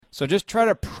So just try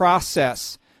to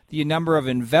process the number of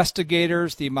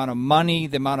investigators, the amount of money,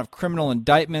 the amount of criminal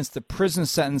indictments, the prison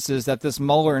sentences that this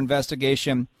Mueller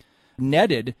investigation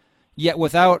netted, yet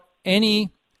without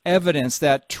any evidence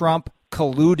that Trump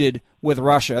colluded with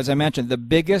Russia. As I mentioned, the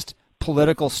biggest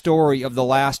political story of the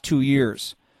last 2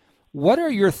 years. What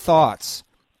are your thoughts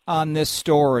on this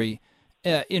story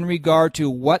in regard to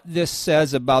what this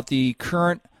says about the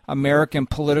current American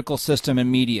political system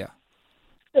and media?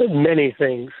 Many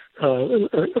things.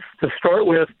 To start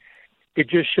with, it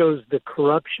just shows the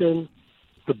corruption,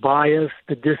 the bias,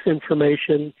 the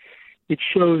disinformation. It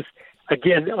shows,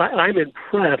 again, I'm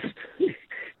impressed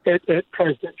at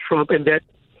President Trump, and that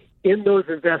in those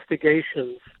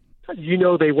investigations,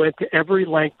 they went to every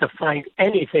length to find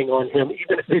anything on him,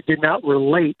 even if it did not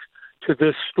relate to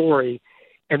this story.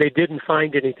 And they didn't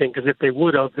find anything, because if they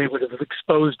would have, they would have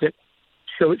exposed it.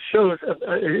 So it shows,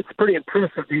 it's pretty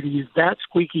impressive that he's that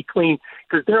squeaky clean,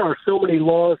 because there are so many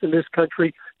laws in this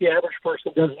country the average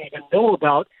person doesn't even know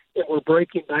about, and we're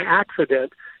breaking by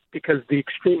accident because the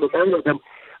extreme amount of them.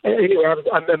 Anyway,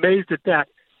 I'm amazed at that.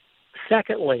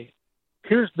 Secondly,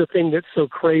 here's the thing that's so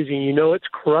crazy. It's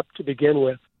corrupt to begin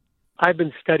with. I've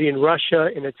been studying Russia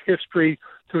and its history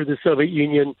through the Soviet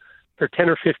Union for 10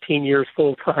 or 15 years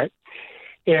full time.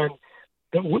 And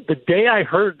the day I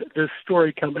heard this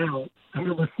story come out, I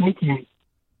remember thinking,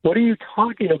 what are you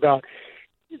talking about?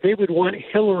 They would want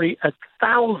Hillary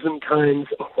 1,000 times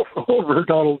over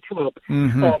Donald Trump.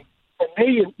 Mm-hmm.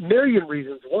 A million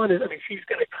reasons. One is, she's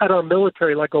going to cut our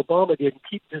military like Obama did and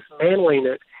keep dismantling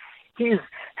it. He's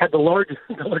had the largest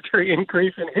military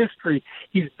increase in history.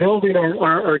 He's building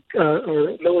our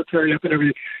military up and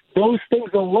everything. Those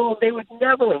things alone, they would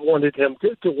never have wanted him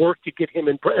to work to get him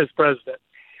as president.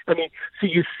 So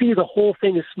you see the whole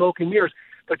thing is smoke and mirrors.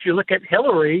 But you look at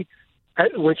Hillary,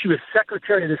 when she was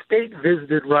Secretary of the State,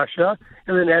 visited Russia,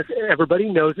 and then, as everybody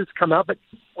knows, it's come out, but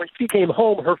when she came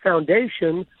home, her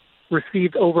foundation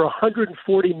received over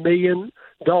 $140 million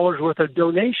worth of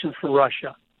donations from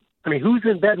Russia. Who's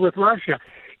in bed with Russia?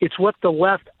 It's what the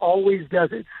left always does.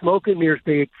 It's smoke and mirrors.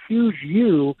 They accuse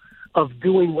you of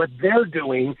doing what they're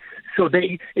doing, so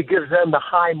it gives them the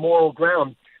high moral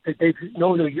ground that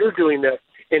no, you're doing this.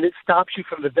 And it stops you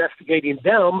from investigating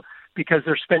them because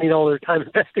they're spending all their time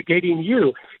investigating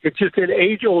you. It's just an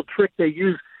age-old trick they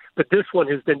use, but this one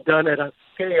has been done at a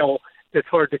scale that's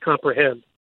hard to comprehend.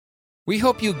 We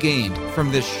hope you gained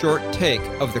from this short take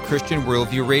of the Christian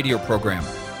Worldview radio program.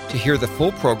 To hear the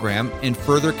full program and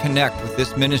further connect with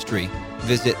this ministry,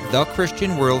 visit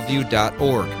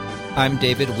thechristianworldview.org. I'm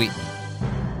David Wheaton.